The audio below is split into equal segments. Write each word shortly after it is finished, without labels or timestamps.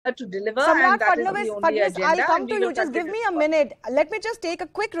to deliver, Samrat and that is the only agenda. I'll come to you. Just give me a minute. Let me just take a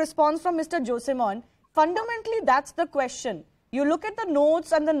quick response from Mr. Josimon. Fundamentally, that's the question. You look at the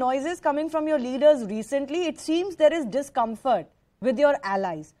notes and the noises coming from your leaders recently, it seems there is discomfort with your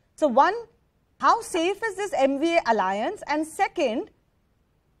allies. So one, how safe is this MVA alliance? And second,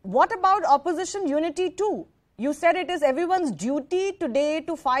 what about opposition unity too? You said it is everyone's duty today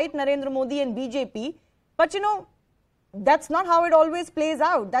to fight Narendra Modi and BJP. But you know, that's not how it always plays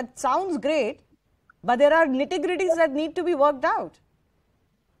out. That sounds great, but there are nitty-gritties that need to be worked out.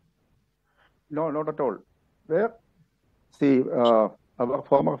 No, not at all. Where, see, our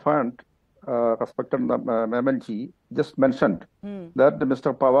former friend, respected MLG, just mentioned that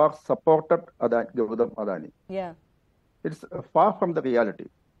Mr. Pawar supported Gautam Adani. Yeah. It's far from the reality.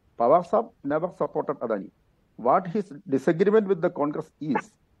 Pawar Sahib never supported Adani. What his disagreement with the Congress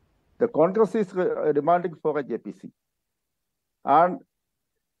is, the Congress is demanding for a JPC. And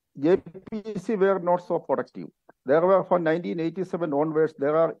JPC were not so productive. There were from 1987 onwards,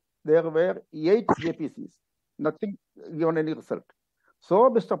 there were 8 JPCs, nothing given any result. So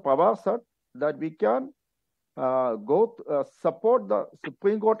Mr. Pawar said that we can support the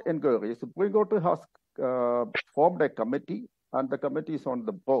Supreme Court inquiry. Supreme Court has formed a committee, and the committee is on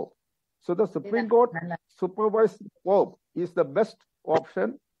the probe. So the Supreme Court supervised probe is the best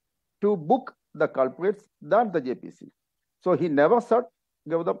option to book the culprits than the JPC. So he never said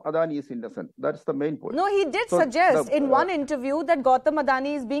Gautam Adani is innocent. That's the main point. No, he did suggest in one interview that Gautam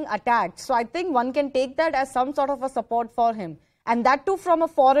Adani is being attacked. So I think one can take that as some sort of a support for him. And that too from a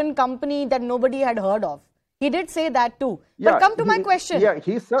foreign company that nobody had heard of. He did say that too. But come to my question.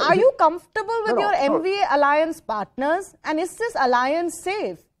 Are you comfortable with your MVA alliance partners? And is this alliance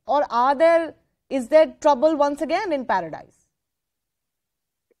safe? Or is there trouble once again in paradise?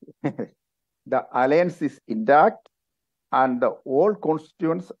 The alliance is intact, and the old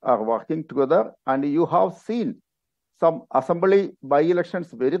constituents are working together. And you have seen some assembly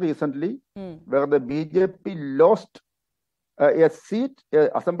by-elections very recently where the BJP lost a seat,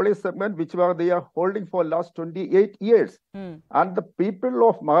 assembly segment, which they are holding for last 28 years. And the people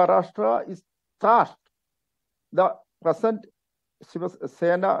of Maharashtra is trashed the present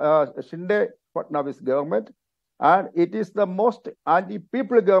Shinde Fatnavis government, and it is the most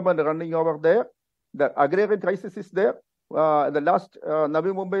anti-people government running over there. The agrarian crisis is there. The last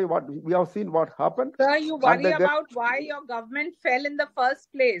Navi Mumbai, what we have seen, what happened. Sir, you worry about why your government fell in the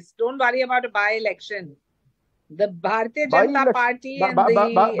first place. Don't worry about a by-election. The Bharatiya Janata Party and the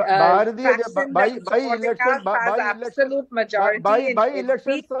faction has absolute majority in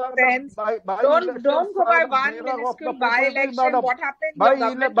speech sense. Don't go by one minuscule by-election. What happened? Your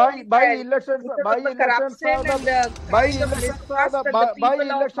government by-elections, the corruption and the kind of mistrust that the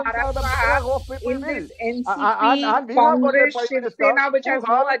people of Maharashtra have in this NCP, Congress, Shiv Sena, which has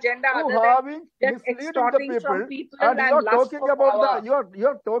no agenda other than just extorting from people and lust for power.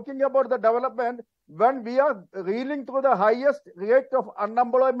 You're talking about the development when we are reeling through the highest rate of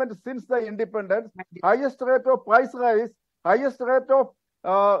unemployment since the independence, highest rate of price rise, highest rate of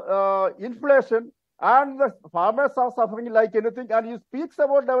inflation, and the farmers are suffering like anything, and you speak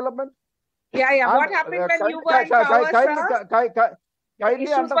about development. Yeah. What happened when you were in power, sir?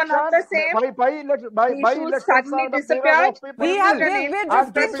 Issues were not the same. Issues suddenly disappeared. We're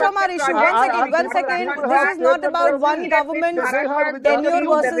drifting from our issue. One second. This is not about one government's tenure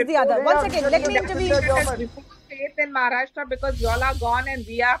versus the other. One second. Let me intervene. Faith in Maharashtra because you all are gone and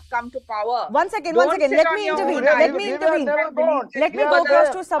we have come to power. One second. Let me intervene. Let me go close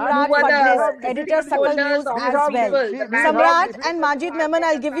to Samrat Pawar, editor Sakal News as well. Samrat and Majid Memon,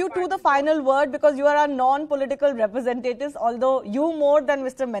 I'll give you the final word because you are our non-political representatives, although you more than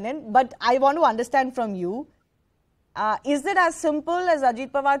Mr. Menon. But I want to understand from you, is it as simple as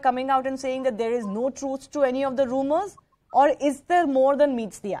Ajit Pawar coming out and saying that there is no truth to any of the rumors, or is there more than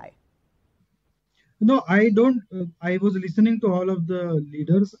meets the eye? No, I don't. I was listening to all of the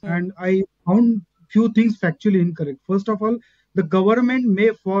leaders and I found few things factually incorrect. First of all, the government may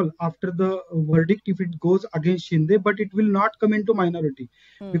fall after the verdict if it goes against Shinde, but it will not come into minority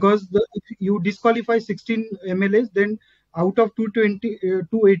because if you disqualify 16 MLAs, then out of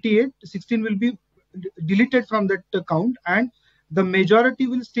 288, 16 will be deleted from that count, and the majority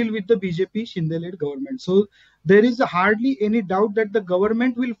will still with the BJP Shinde-led government. So there is hardly any doubt that the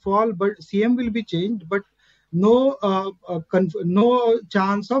government will fall, but CM will be changed, but no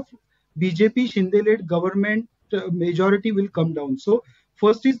chance of BJP Shinde-led government majority will come down. So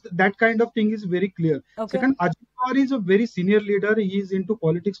first is that kind of thing is very clear. Okay. Second, Ajit Pawar is a very senior leader. He is into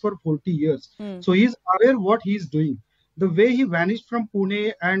politics for 40 years. So he is aware what he is doing. The way he vanished from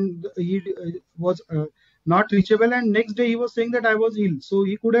Pune and he was not reachable, and next day he was saying that I was ill. So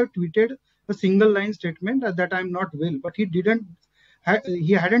he could have tweeted a single line statement that I'm not well, but he didn't.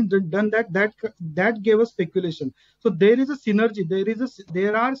 He hadn't done that. That gave us speculation. So there is a synergy.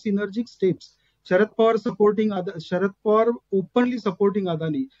 There are synergic steps. Sharad Pawar openly supporting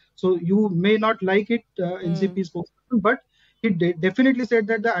Adani. So you may not like it, NCP spokesperson, but he definitely said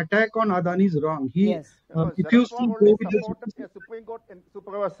that the attack on Adani is wrong. He refused to go with the Supreme Court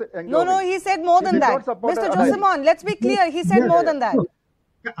supervisor. No, he said more than that. Mr. Josimon, let's be clear. He said more than that.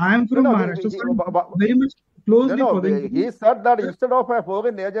 I am from Maharashtra, so very much closely following. He said that instead of a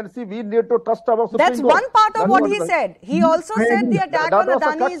foreign agency, we need to trust our Supreme That's Court. one part of what he said. He also said the attack on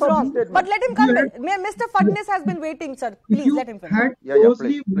Adani is wrong. But let him come. Mr. Fadnis has been waiting, sir. Please let him finish. Had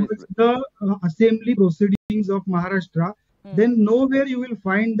closely watched the assembly proceedings of Maharashtra, then nowhere you will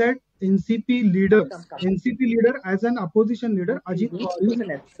find that NCP leader as an opposition leader, Ajit Pawar,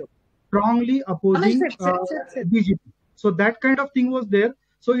 is strongly opposing BJP. So that kind of thing was there.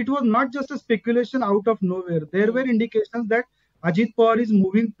 So it was not just a speculation out of nowhere. There were indications that Ajit Pawar is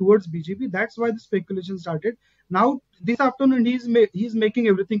moving towards BJP. That's why the speculation started. Now, this afternoon, he's making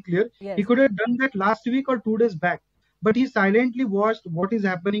everything clear. Yes. He could have done that last week or 2 days back. But he silently watched what is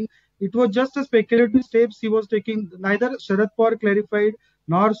happening. It was just a speculative steps he was taking. Neither Sharad Pawar clarified,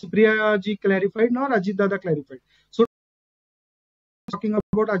 nor Supriya ji clarified, nor Ajit Dada clarified. So talking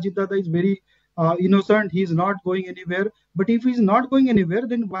about Ajit Dada is very innocent. He is not going anywhere. But if he is not going anywhere,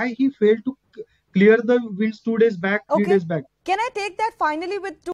 then why he failed to clear the wins 2 days back, 3 days back? Can I take that finally with